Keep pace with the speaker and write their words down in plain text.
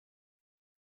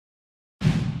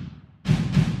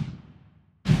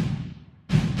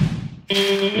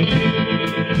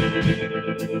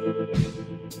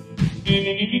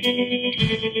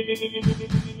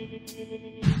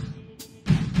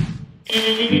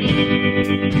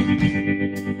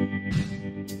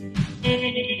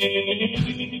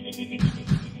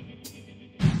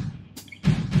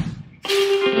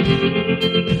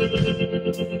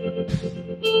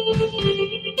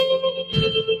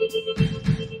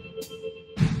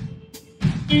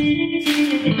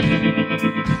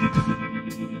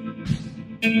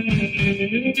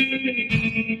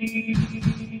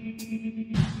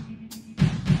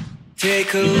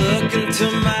Take a look into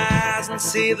my eyes and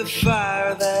see the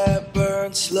fire that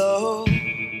burns slow.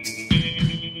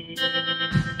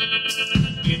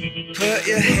 Put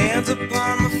your hands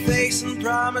upon my face and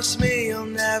promise me you'll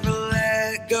never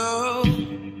let go.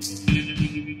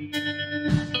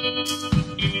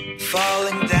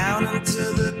 Falling down into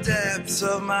the depths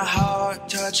of my heart,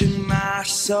 touching my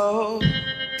soul.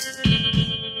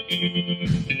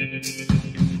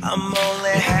 I'm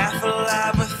only half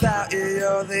alive without you,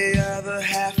 you're the other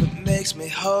half that makes me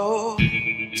whole.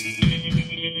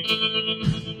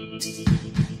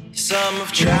 Some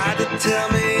have tried to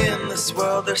tell me in this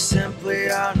world there simply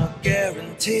are no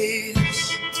guarantees.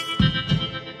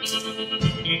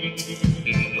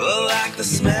 Well, like the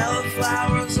smell of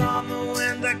flowers on the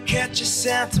wind, I catch a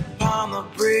scent upon the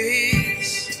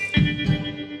breeze.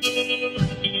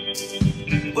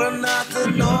 We're not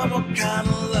the normal kind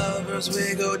of lovers,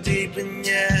 we go deep and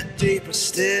yet deeper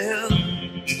still.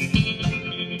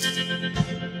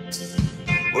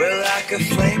 We're like a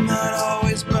flame that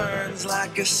always burns,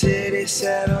 like a city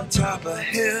set on top of a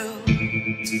hill.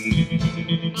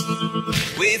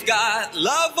 We've got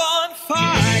love on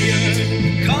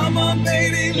fire, come on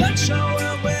baby, let's show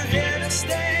them we're here to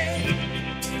stay.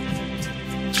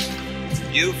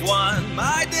 You've won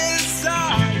my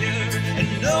desire,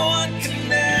 and no one can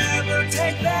never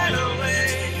take that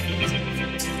away.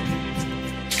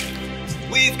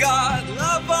 We've got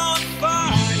love on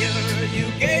fire,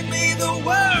 you gave me the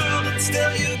world and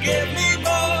still you give me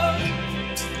more.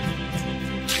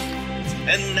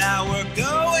 And now we're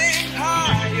going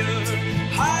higher,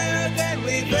 higher than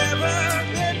we've ever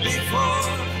been before.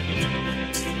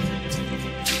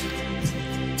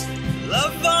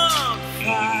 Love on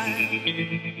fire.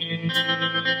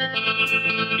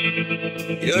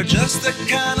 You're just the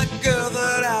kind of girl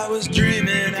that I was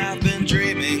dreaming, I've been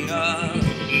dreaming of.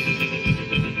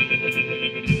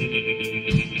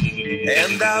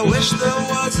 And I wish there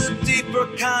was a deeper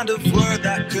kind of word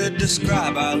that could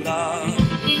describe our love.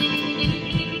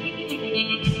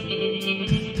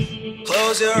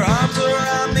 Close your arms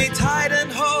around me tight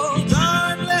and hold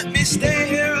on, let me stay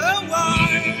here a while.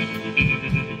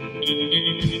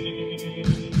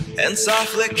 And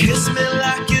softly kiss me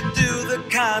like you do, the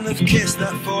kind of kiss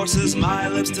that forces my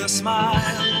lips to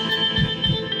smile.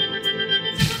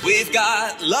 We've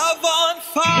got love on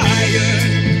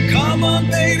fire, come on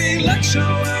baby, let's show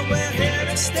her we're here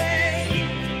to stay.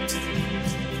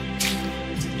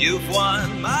 You've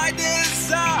won my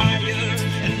desire,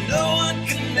 and no one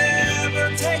can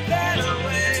ever take that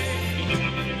away.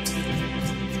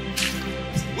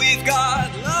 We've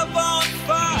got love on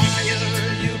fire,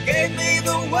 you gave me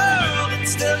the world and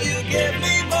still you give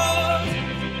me more.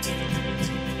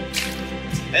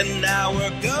 And now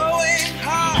we're going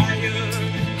higher,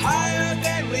 higher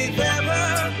than we've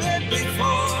ever been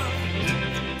before.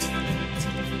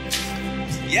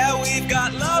 Yeah, we've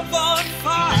got love on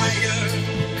fire,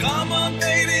 come on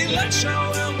baby, let's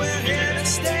show them we're here to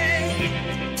stay.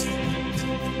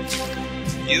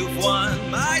 You've won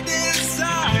my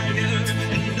desire,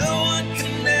 and no one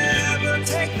can ever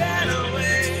take that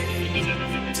away.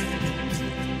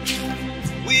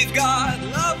 We've got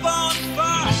love on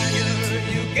fire,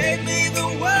 you gave me the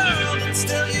world and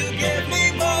still you give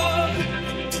me more.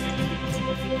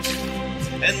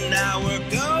 And now we're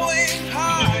going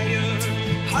higher,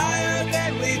 higher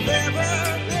than we've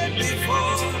ever been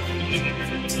before.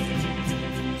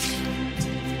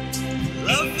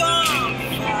 Love on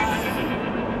fire.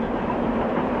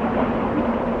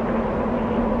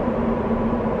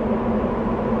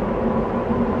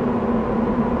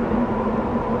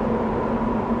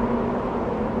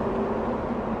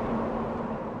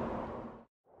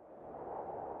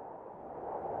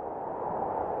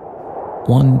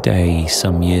 One day,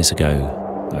 some years ago,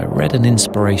 I read an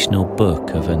inspirational book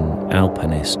of an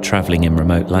alpinist travelling in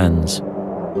remote lands,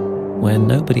 where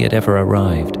nobody had ever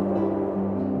arrived.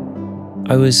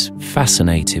 I was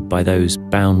fascinated by those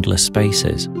boundless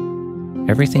spaces.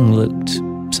 Everything looked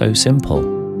so simple.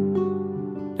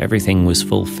 Everything was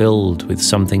fulfilled with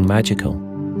something magical.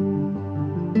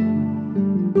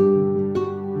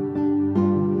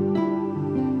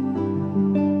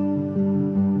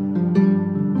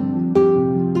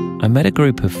 met a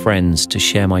group of friends to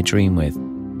share my dream with.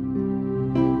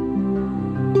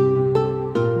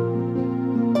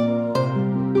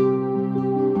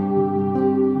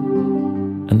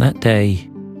 And that day,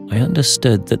 I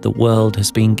understood that the world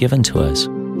has been given to us.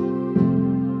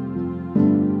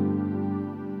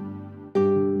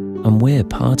 And we're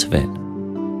part of it.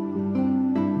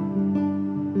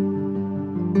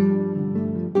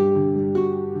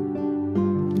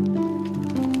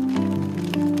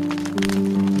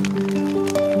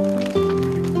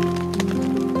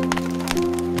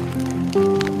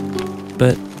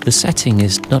 But the setting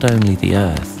is not only the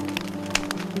earth,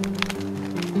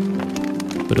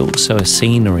 but also a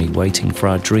scenery waiting for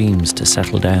our dreams to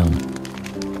settle down.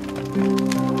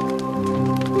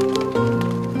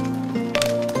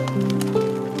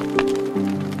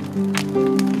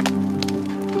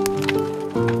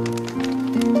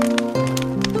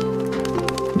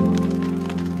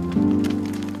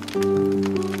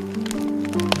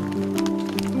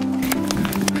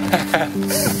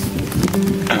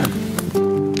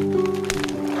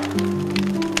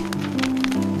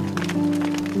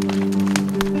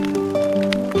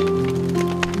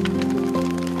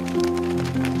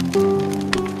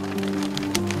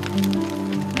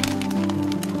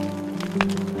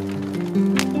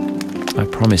 I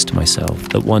promised myself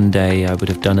that one day I would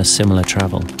have done a similar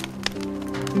travel.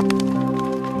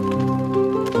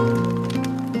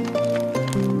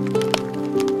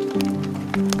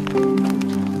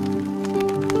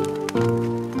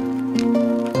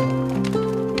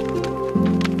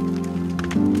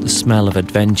 The smell of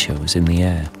adventure was in the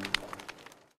air.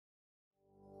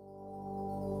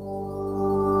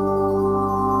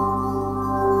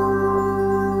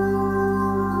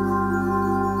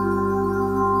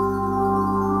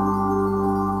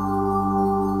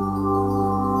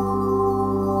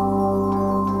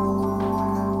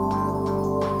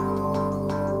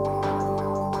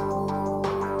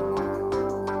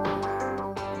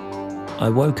 I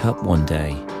woke up one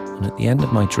day, and at the end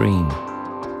of my dream,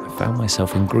 I found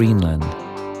myself in Greenland.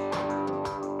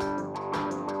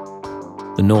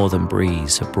 The northern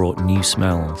breeze had brought new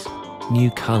smells,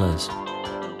 new colours.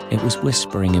 It was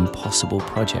whispering impossible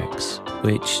projects,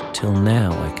 which, till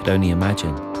now, I could only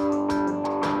imagine.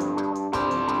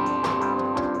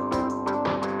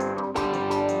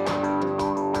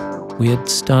 We had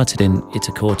started in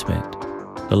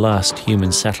Itakortmet, the last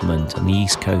human settlement on the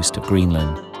east coast of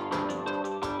Greenland.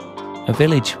 A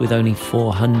village with only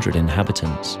 400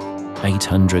 inhabitants,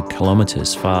 800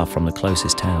 kilometres far from the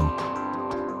closest town.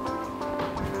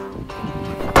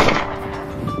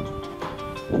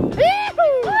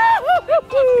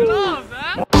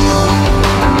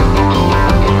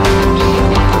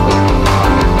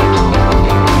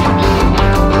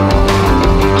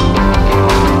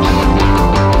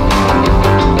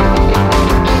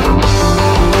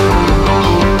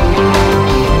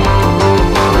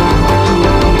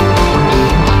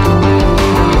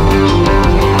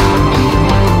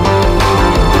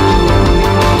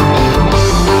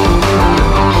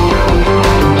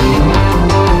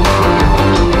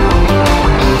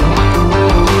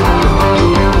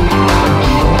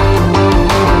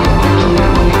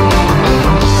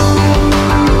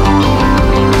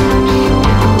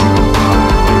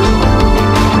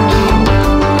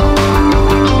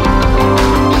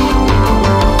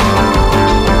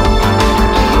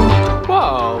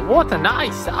 What a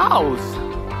nice house!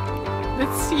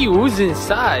 Let's see who's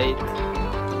inside.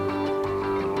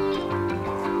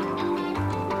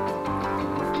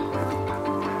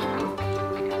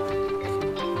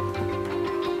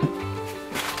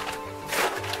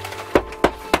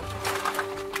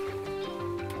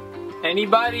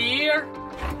 Anybody here?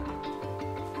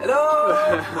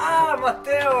 Hello!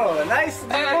 Matteo! Nice to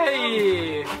meet you!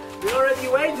 Hey! We already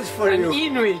waited for An you!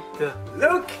 Inuit!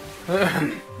 Look!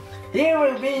 Here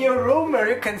will be your room where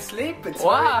you can sleep. It's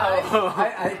Wow. very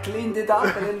nice. I cleaned it up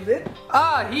a little bit.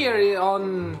 Here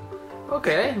on...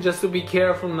 Okay, just to be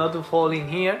careful not to fall in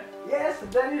here. Yes,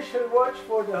 and then you should watch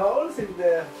for the holes in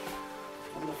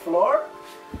on the floor.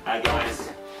 Hi guys.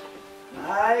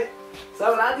 Hi.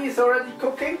 So Laddie is already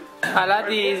cooking.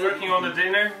 Laddie is... Working on the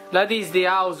dinner. Laddie is the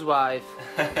housewife.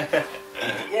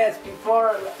 Yes,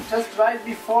 just right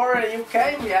before you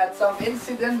came, we had some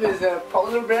incident with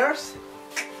polar bears.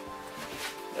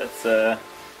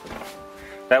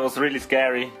 That was really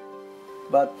scary.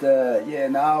 But yeah,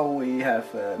 now we have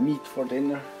meat for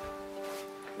dinner.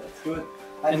 That's good.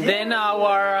 And then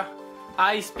our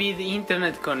high-speed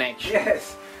internet connection.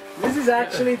 Yes, This is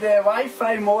actually the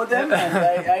Wi-Fi modem,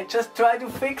 and I just try to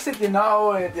fix it, you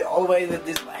know, always with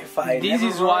this Wi-Fi. This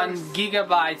is works. 1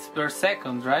 gigabytes per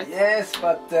second, right? Yes,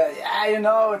 but yeah, you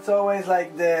know, it's always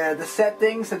like the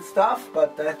settings and stuff,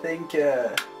 but I think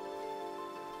it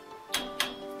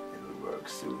will work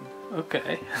soon.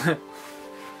 Okay.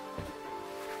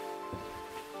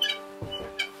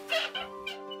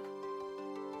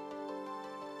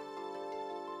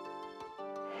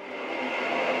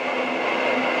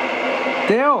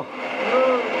 Theo,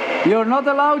 you're not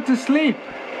allowed to sleep.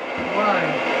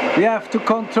 Why? You have to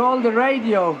control the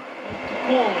radio.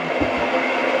 Cool.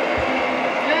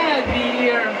 Yeah, be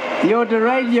here. You're the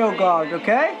radio guard,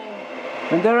 okay?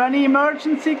 When there are any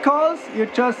emergency calls, you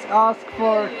just ask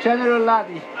for General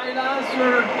Laddie. I'll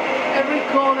answer every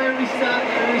call I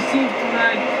receive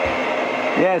tonight.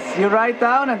 Yes, you write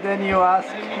down and then you ask.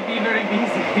 I will be very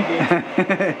busy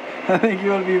again. I think you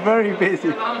will be very busy.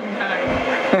 It's a long time.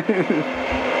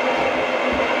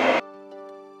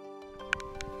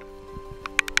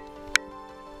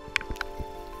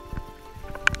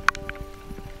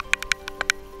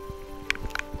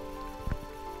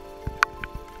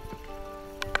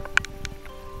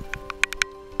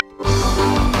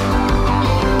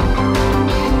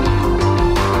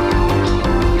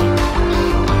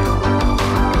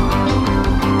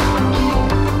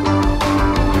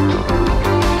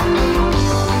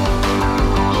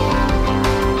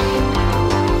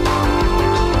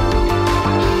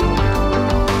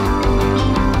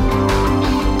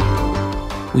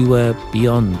 We were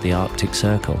beyond the Arctic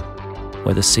Circle,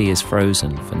 where the sea is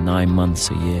frozen for 9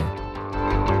 months a year.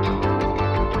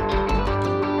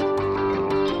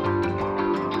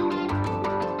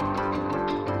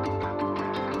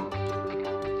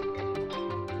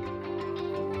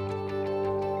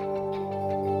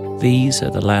 These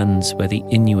are the lands where the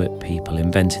Inuit people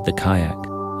invented the kayak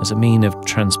as a mean of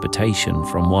transportation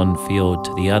from one fjord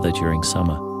to the other during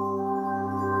summer.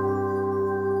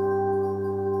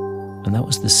 And that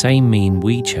was the same mean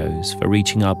we chose for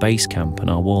reaching our base camp and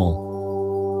our wall.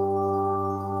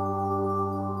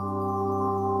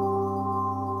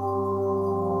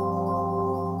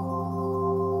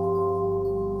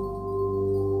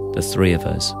 The three of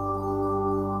us,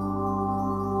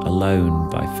 alone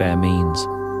by fair means.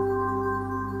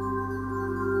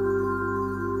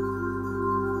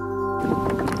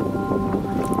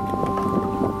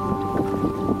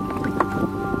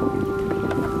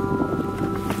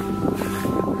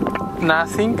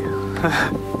 Nothing.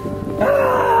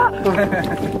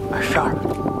 A shark.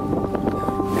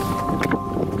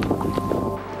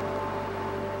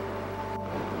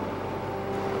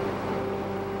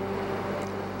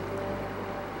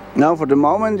 Now for the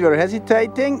moment we're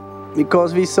hesitating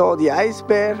because we saw the ice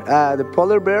bear, the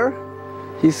polar bear.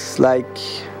 He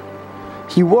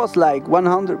was like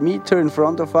 100 meters in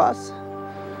front of us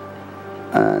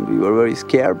and we were very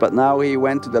scared, but now he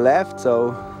went to the left,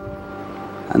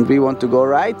 and we want to go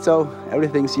right, so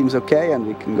everything seems okay and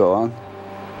we can go on.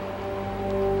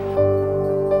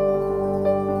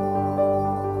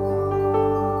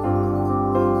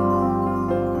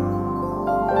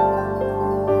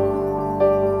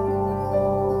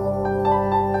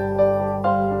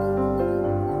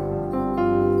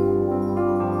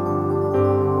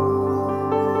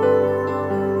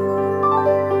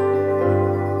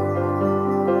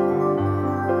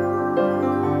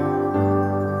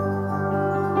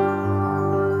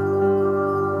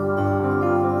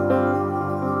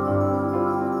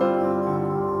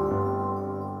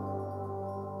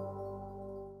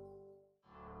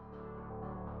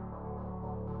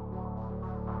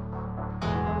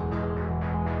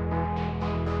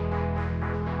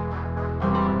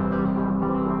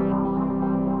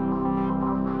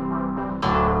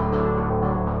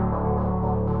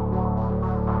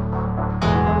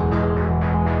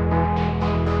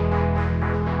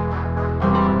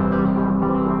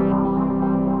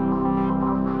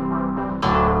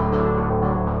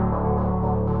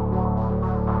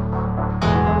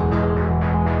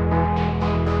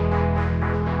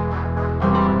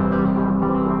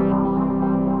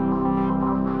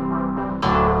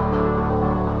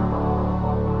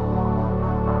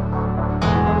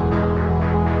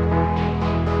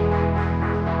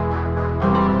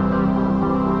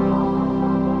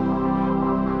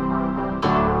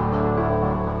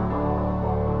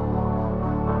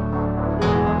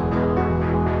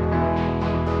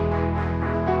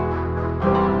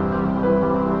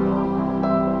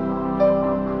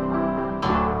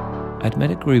 I'd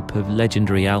met a group of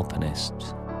legendary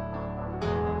alpinists,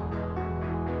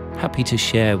 happy to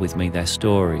share with me their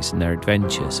stories and their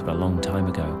adventures of a long time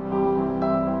ago.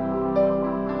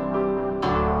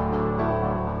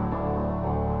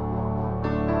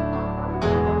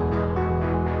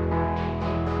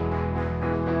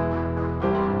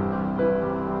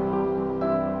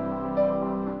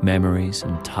 memories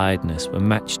and tiredness were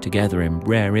matched together in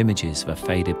rare images of a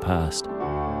faded past.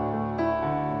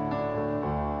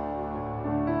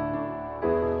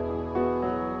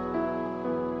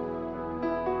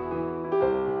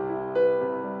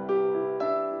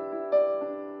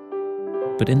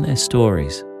 But in their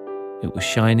stories, it was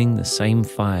shining the same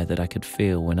fire that I could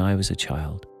feel when I was a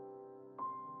child.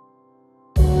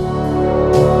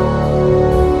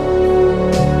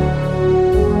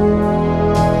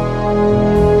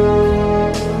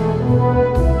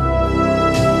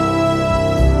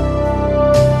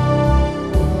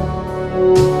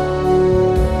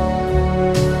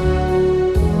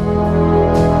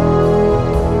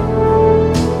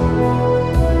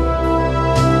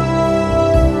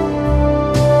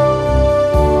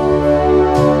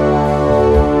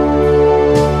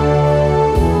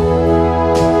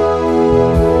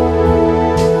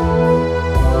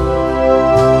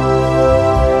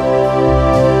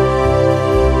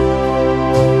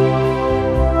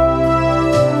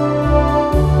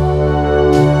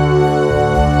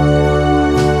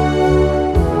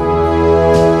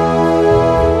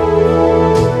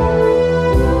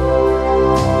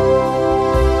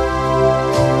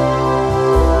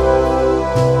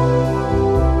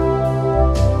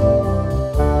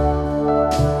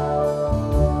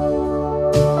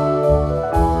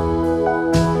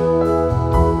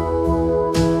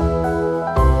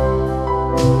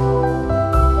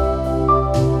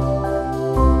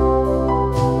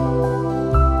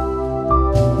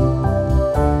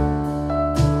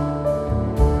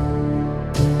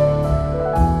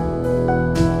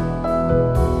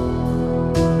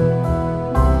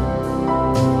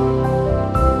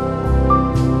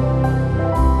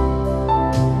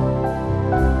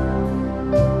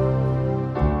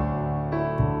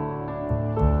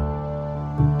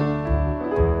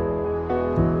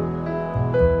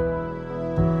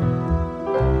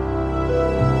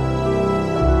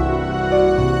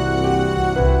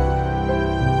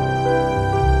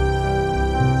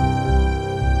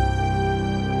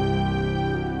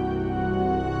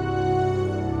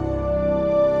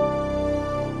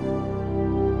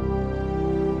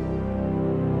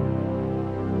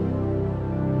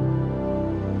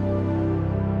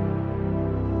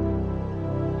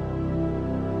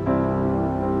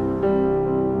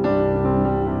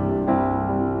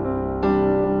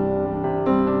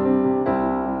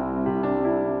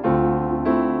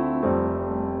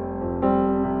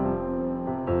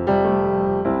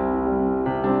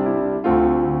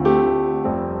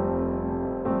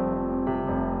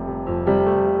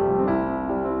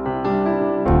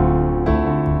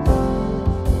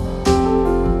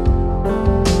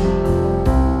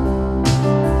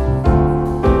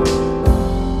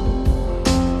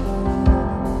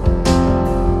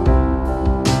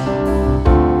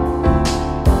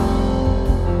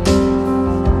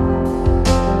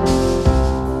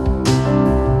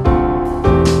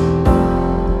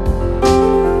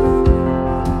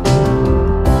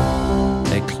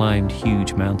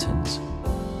 Huge mountains,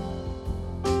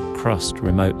 crossed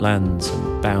remote lands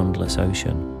and boundless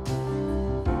ocean.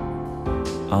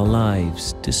 Our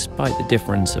lives, despite the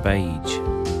difference of age,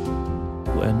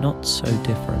 were not so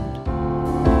different.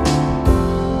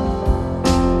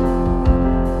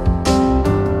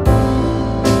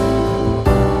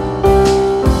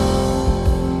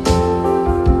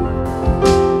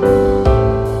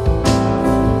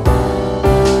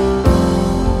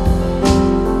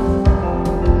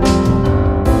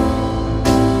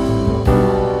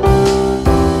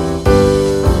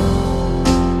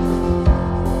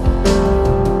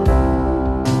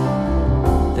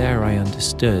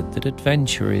 That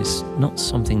adventure is not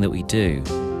something that we do,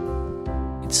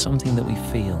 it's something that we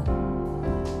feel,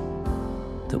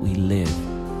 that we live.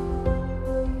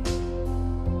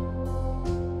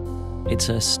 It's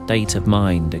a state of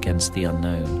mind against the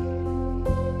unknown.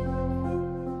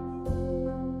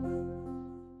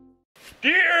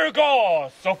 Dear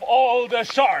gods of all the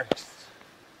sharks,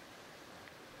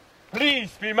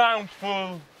 please be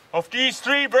mindful of these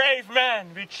three brave men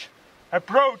which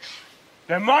approach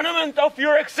the monument of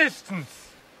your existence.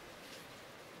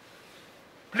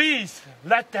 Please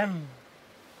let them,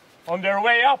 on their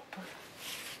way up,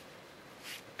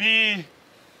 be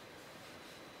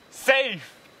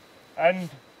safe and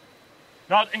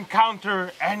not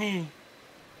encounter any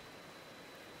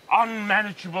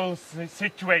unmanageable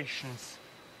situations.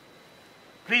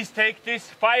 Please take this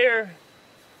fire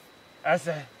as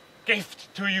a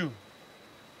gift to you.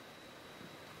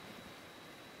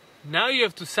 Now you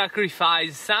have to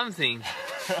sacrifice something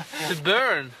to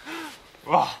burn.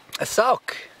 A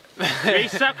sock. we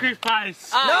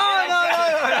sacrifice. No.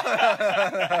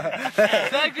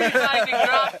 Sacrificing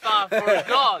grappa for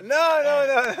God. No.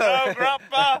 Oh,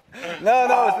 grappa.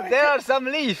 No. There are some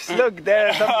leaves. Look, there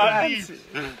are some plants.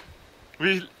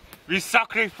 We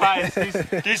sacrifice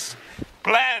this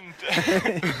plant.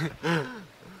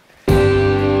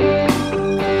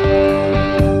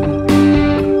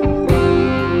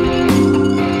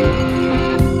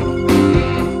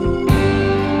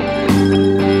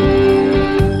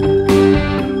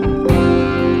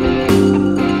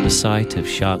 The sight of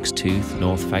Shark's Tooth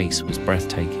North Face was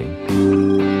breathtaking.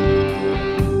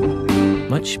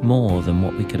 Much more than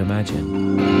what we could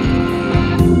imagine.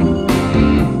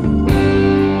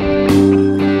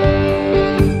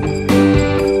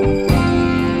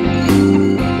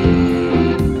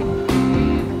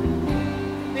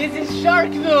 This is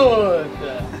Shark Tooth!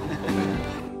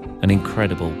 An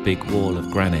incredible big wall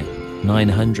of granite,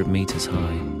 900 meters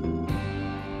high.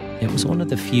 It was one of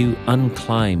the few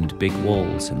unclimbed big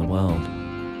walls in the world.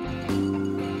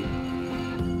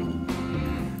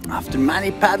 After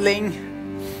many paddling,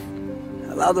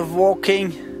 a lot of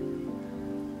walking,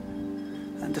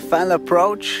 and the final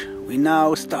approach, we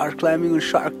now start climbing on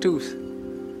Shark Tooth.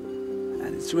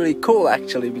 And it's really cool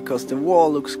actually, because the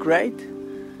wall looks great,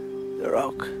 the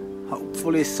rock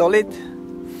hopefully is solid,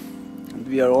 and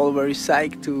we are all very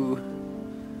psyched to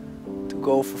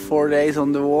go for 4 days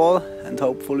on the wall, and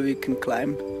hopefully we can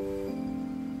climb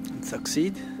and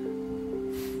succeed.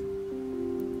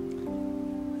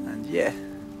 And yeah,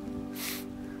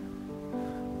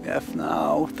 we have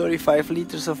now 35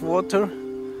 liters of water,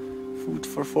 food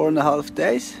for 4.5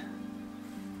 days.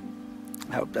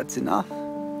 I hope that's enough.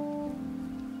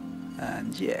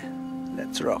 And yeah,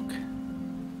 let's rock.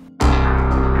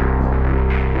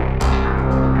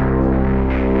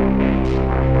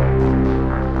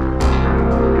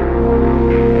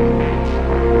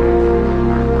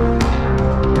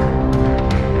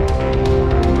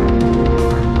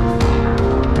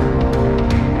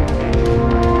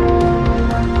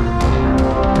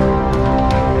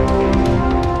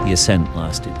 The ascent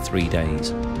lasted 3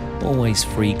 days, always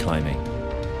free climbing,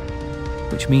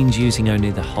 which means using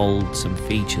only the holds and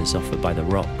features offered by the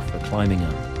rock for climbing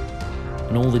up,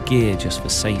 and all the gear just for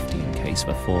safety in case of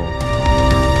a fall.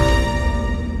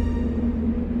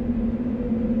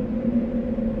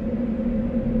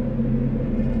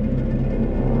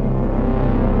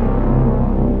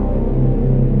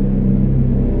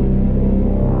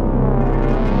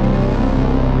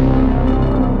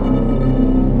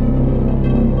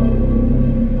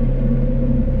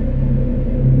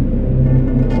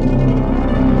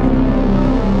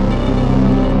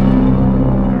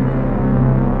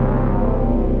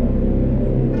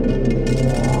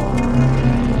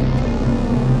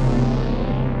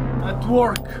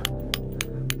 Work.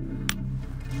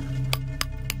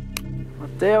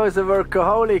 Matteo is a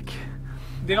workaholic.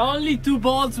 The only 2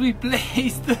 balls we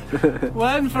placed,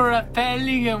 one for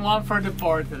rappelling and one for the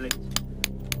portaling.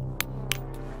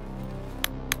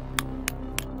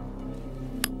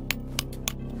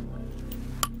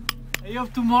 I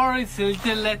hope tomorrow it's a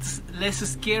little less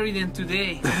scary than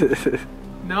today.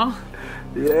 No?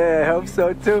 Yeah, I hope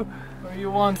so too. Or you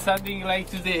want something like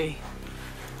today?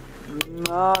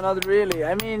 No, not really.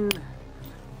 I mean,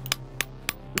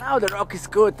 now the rock is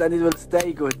good and it will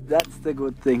stay good. That's the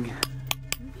good thing.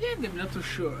 Yeah, I'm not so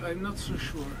sure. I'm not so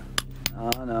sure.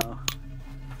 Oh no.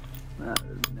 That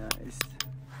would be nice.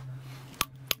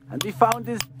 And we found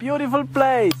this beautiful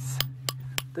place.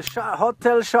 The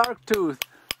Hotel Shark Tooth.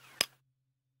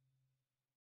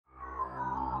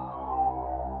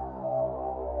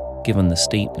 Given the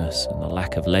steepness and the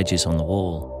lack of ledges on the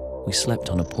wall, we slept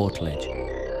on a portalage.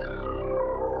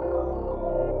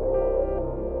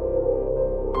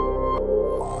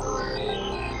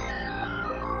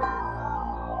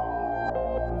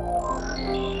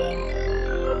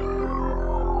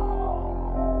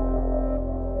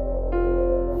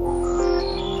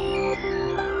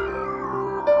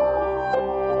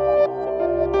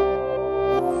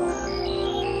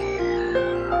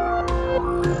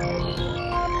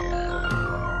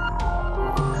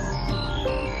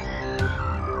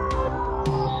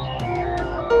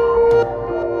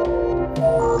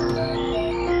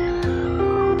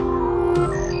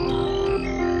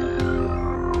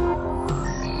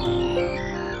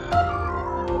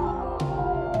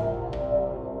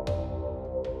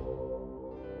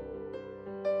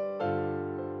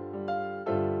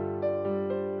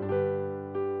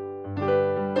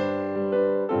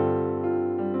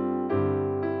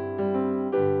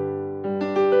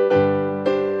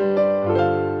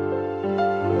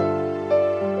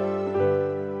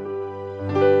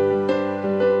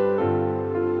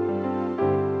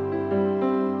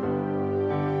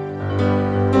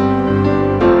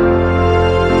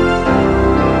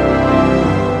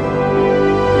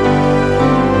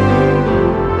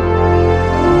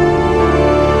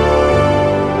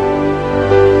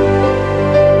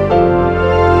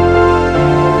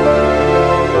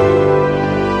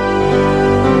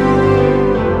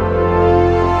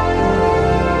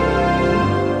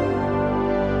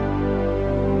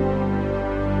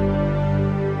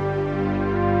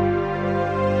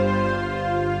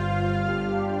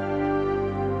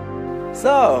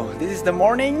 So, this is the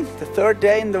morning, the third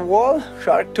day in the wall,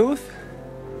 Shark Tooth.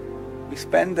 We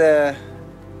spent a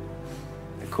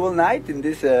cool night in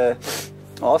this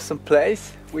awesome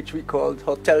place, which we called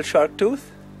Hotel Shark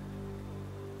Tooth.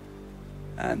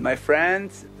 And my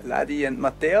friends, Ladi and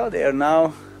Matteo, they are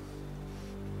now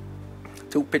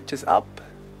 2 pitches up.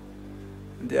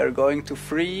 And they are going to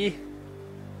free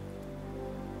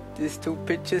these 2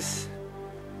 pitches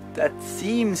that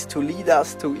seems to lead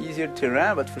us to easier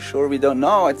terrain, but for sure we don't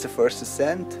know. It's the first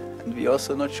ascent, and we're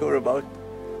also not sure about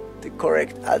the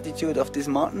correct altitude of this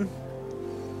mountain.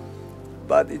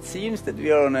 But it seems that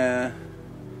we are on a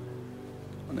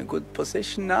good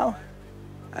position now,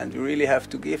 and we really have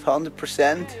to give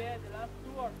 100%.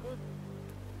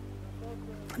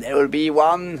 There will be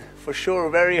one, for sure,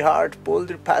 very hard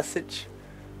boulder passage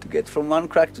to get from one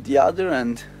crack to the other,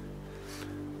 and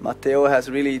Matteo has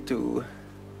really to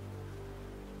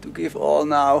give all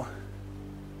now.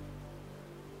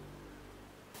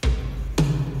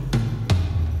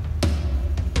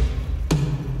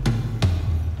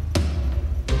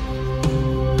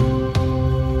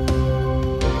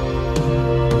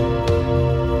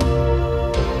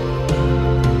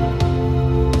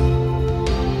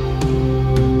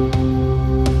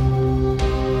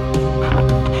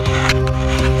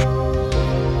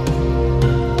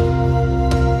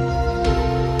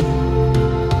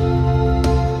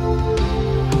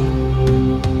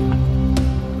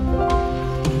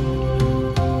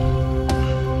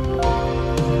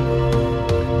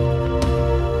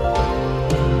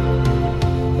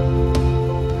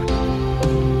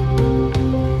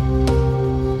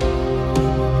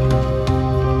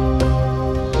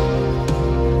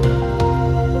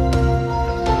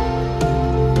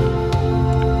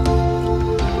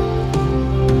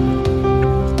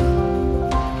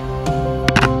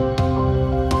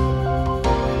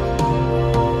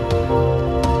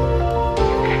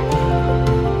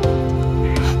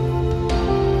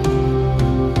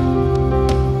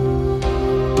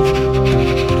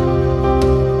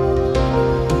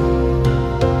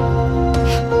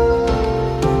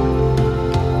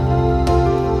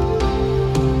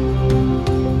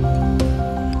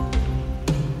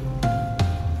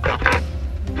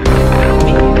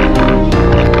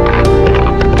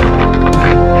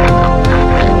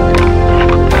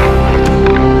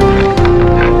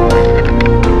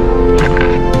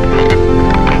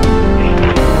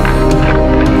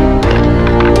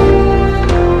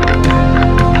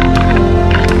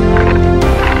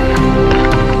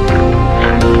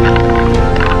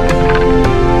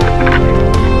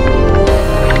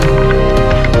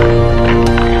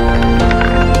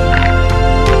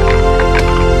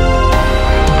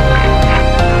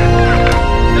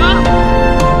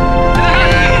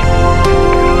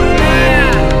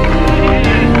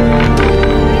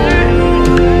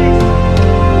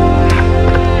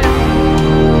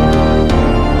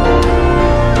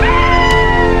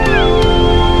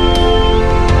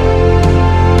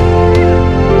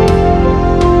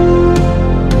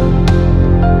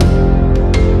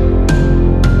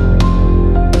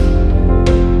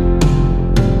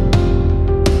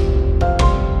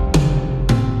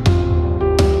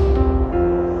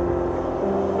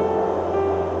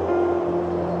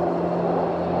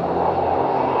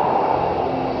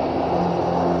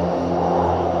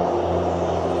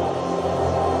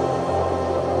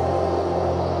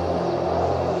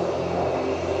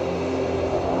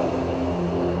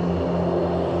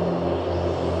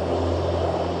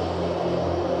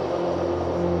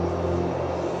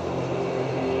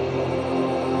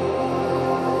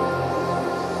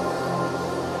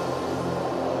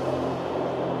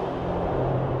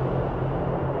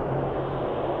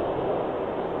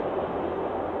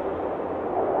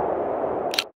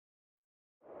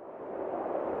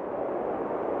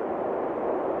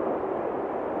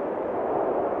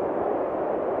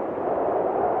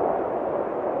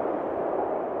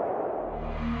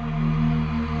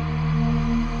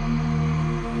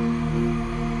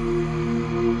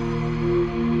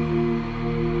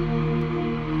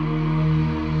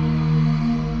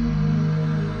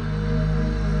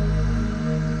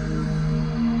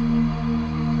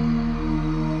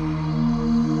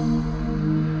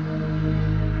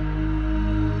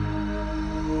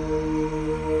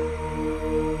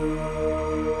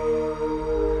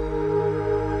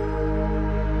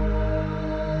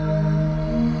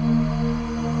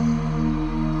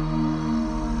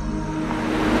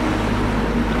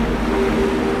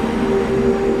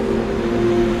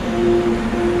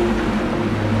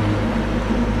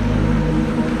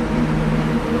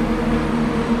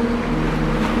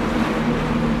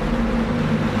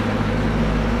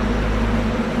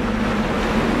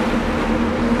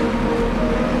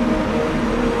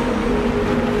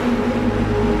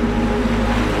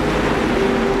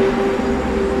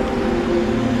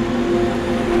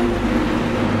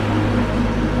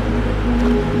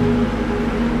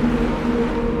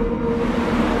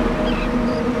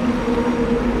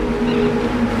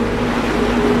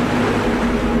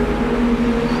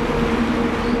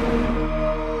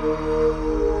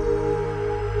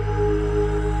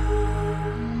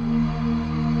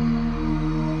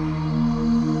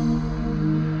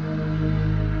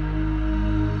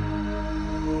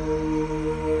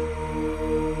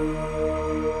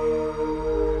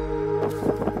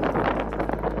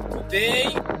 Today,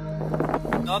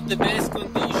 not the best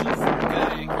conditions for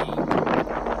kayaking.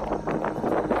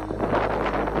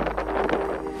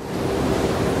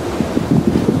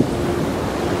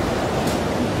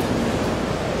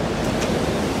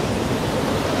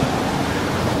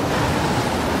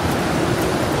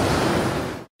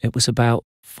 It was about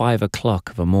 5 o'clock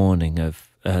of a morning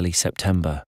of early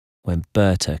September when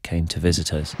Berta came to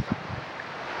visit us.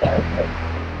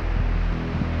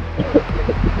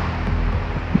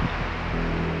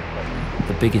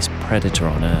 The biggest predator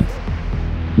on Earth.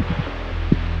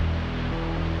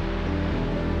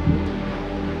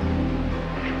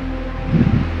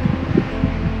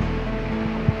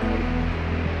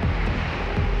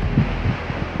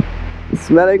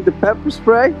 Smelling the pepper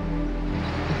spray?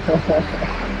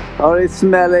 Or it's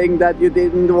smelling that you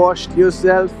didn't wash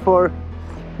yourself for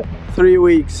 3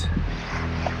 weeks?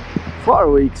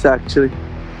 4 weeks actually.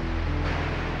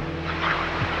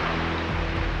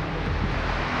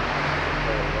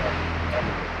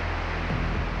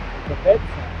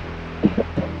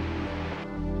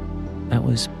 That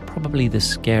was probably the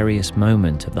scariest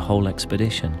moment of the whole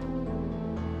expedition.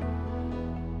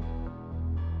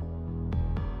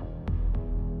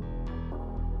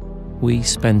 We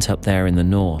spent up there in the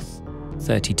north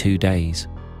 32 days.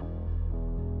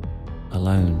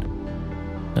 Alone.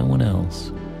 No one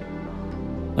else.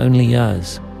 Only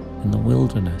us in the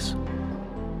wilderness.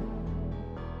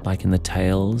 Like in the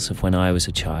tales of when I was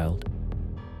a child.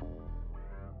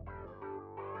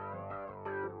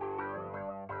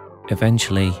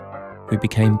 Eventually, we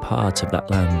became part of that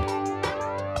land.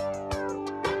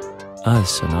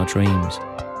 Us and our dreams.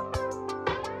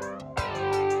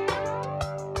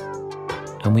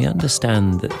 And we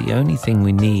understand that the only thing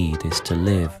we need is to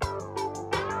live.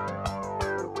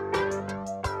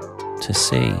 To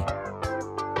see.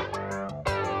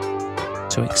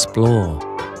 To explore.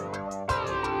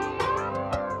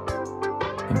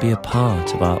 And be a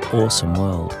part of our awesome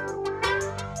world.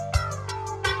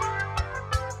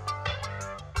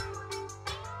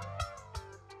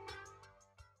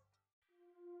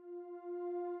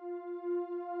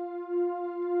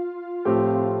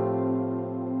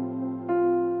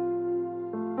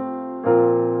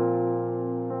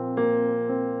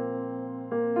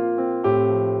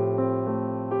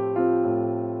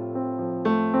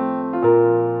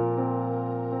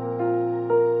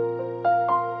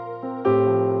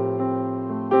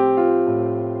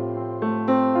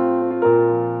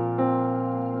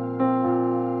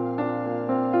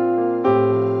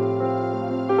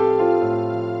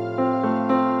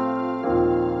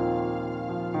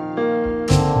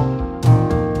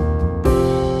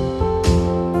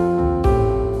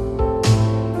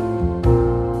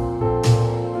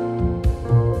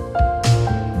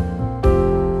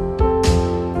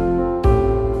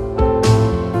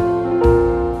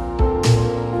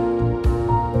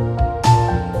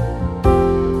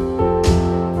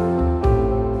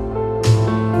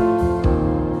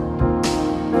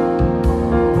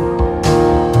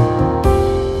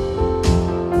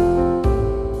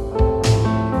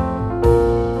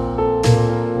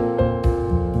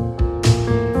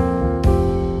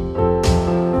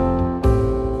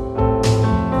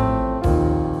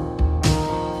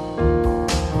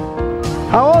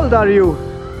 How old are you?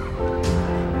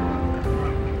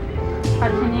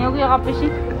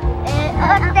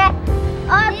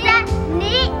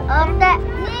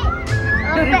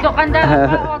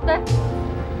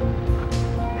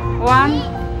 One,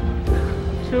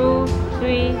 2,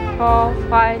 3, 4,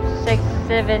 5, 6,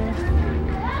 7,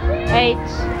 8.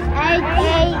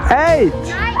 8!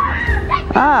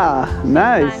 Ah,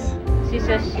 nice. She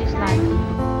says she's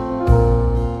 9.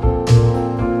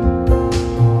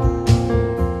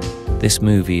 This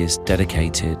movie is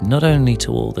dedicated not only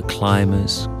to all the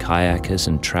climbers, kayakers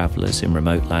and travellers in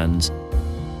remote lands,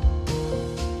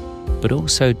 but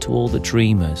also to all the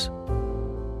dreamers.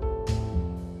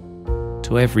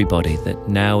 To everybody that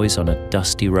now is on a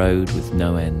dusty road with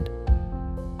no end.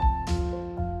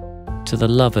 To the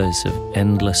lovers of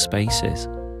endless spaces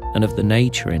and of the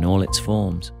nature in all its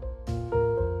forms.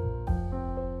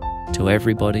 To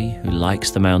everybody who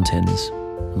likes the mountains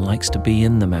and likes to be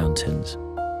in the mountains.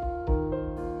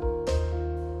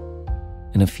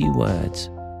 In a few words,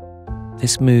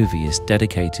 this movie is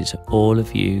dedicated to all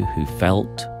of you who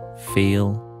felt,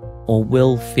 feel, or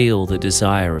will feel the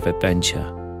desire of adventure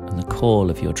and the call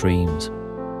of your dreams.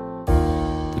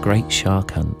 The great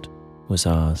shark hunt was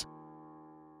ours.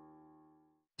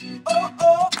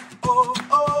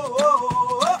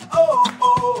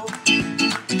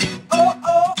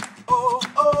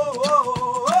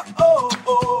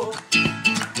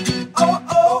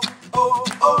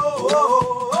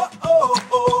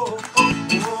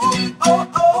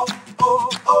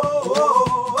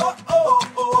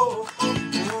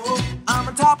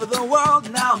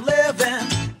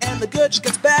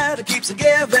 it keeps on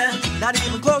giving. Not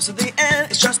even close to the end,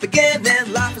 it's just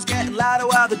beginning. Life is getting lighter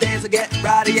while the days are getting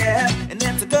brighter, yeah. And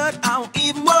it's a good, I won't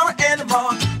even worry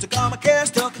anymore. Took all my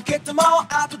cares, took and kicked them all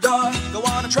out the door. Go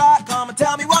on and try, come and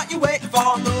tell me what you're waiting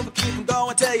for. Move and keep on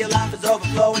going till your life is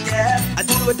overflowing, yeah. I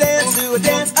do a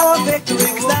dance of victory,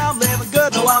 cause now I'm living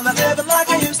good. No, I'm not living like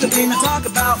I used to be. Now talk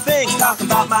about things, talk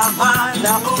about my mind.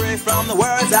 Now I'm free from the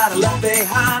words that I left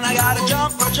behind. I gotta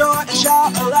jump for joy and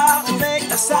shout aloud and make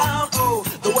a sound. Oh,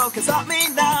 the world can stop me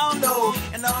now, no.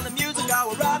 And on the music I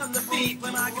will ride on the beat.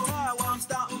 When my guitar, I won't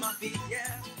stop on my feet,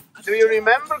 yeah. Do you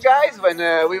remember, guys, when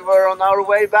we were on our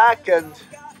way back and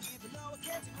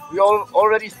we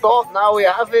already thought now we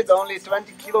have it, only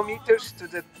 20 kilometers to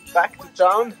the back to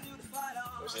town.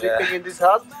 We're sleeping in this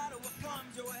hut.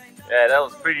 Yeah, that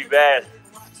was pretty bad.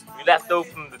 We left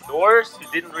open the doors, we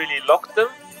didn't really lock them.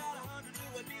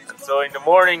 And so in the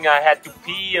morning I had to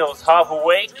pee, I was half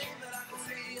awake.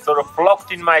 Sort of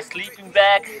flopped in my sleeping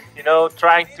bag, you know,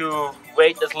 trying to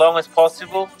wait as long as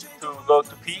possible to go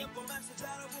to pee.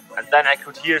 And then I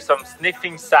could hear some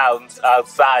sniffing sounds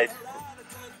outside.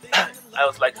 I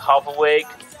was like half awake,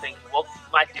 thinking, what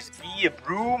might this be, a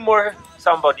broom or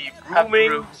somebody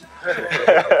brooming?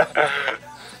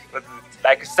 But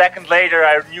like a second later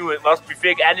I knew it must be a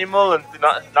big animal, and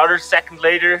another second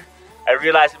later I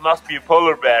realized it must be a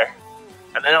polar bear.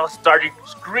 And then I started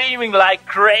screaming like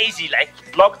crazy, like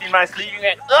locked in my sleeping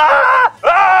bag. Ah!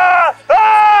 Ah!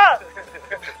 Ah!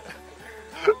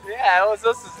 Yeah, I was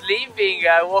also sleeping.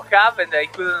 I woke up and I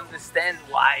couldn't understand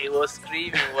why he was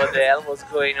screaming, what the hell was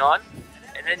going on.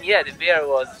 And then yeah, the bear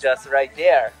was just right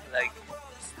there, like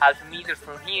half a meter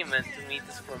from him and 2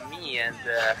 meters from me, and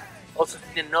also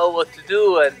didn't know what to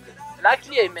do. And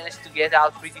luckily I managed to get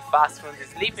out pretty fast from the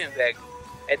sleeping bag,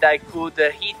 and I could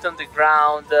hit on the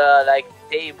ground like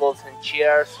tables and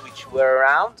chairs which were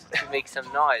around to make some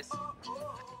noise.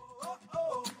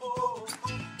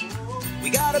 We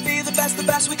gotta be the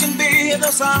best we can be. And though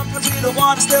sometimes we don't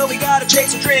want to, still we gotta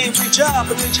chase our dreams. Reach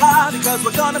up and reach high, because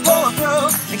we're gonna pull it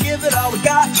through and give it all we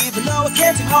got, even though it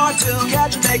can't seem hard to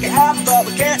catch and make it happen. But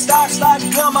we can't start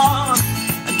sliding, come on,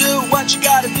 and do what you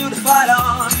gotta do to fight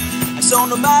on. And so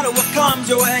no matter what comes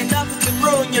your way, nothing can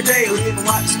ruin your day or even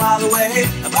wipe a smile away.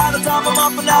 And by the time I'm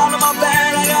up and out of my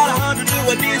bed, I got 100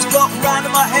 new ideas floating around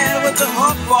in my head, with the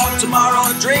hope for tomorrow,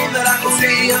 a dream that I can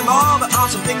see. And all the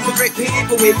awesome things the great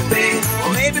people we can be.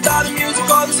 Or maybe by the music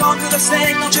or the songs that I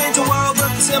sing, I'll change the world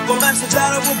with the simple message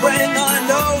that I will bring. All I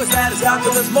know is that it's out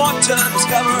there, there's more to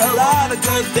discover, a lot of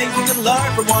good things we can learn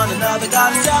from one another.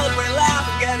 Gotta celebrate, laugh,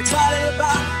 and get excited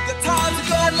about good times and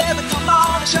good living. Come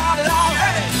on and shout it out,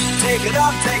 hey! Take it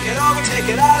up, take it over, take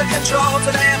it out of control.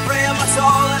 Today I'm praying my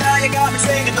soul, and now you got me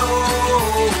singing, oh,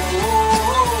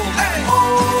 hey,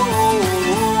 oh,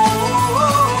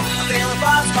 I'm feeling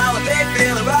fine, smiling big,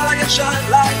 feeling right like a shot.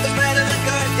 Life is better than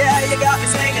good, yeah, you got me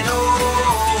singing, oh,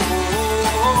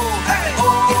 hey,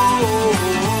 oh,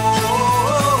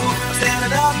 I'm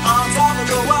standing up on top of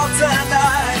the world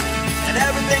tonight, and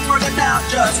everything's working out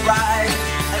just right.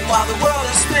 And while the world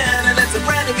is spinning, it's a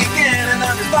brand new beginning,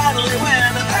 and we finally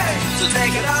winning. Hey, so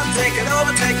take it up, take it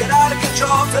over, take it out of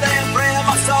control. Today I'm praying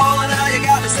my soul, and now you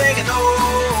got me singing, oh,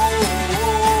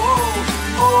 oh,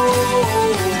 oh,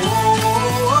 oh.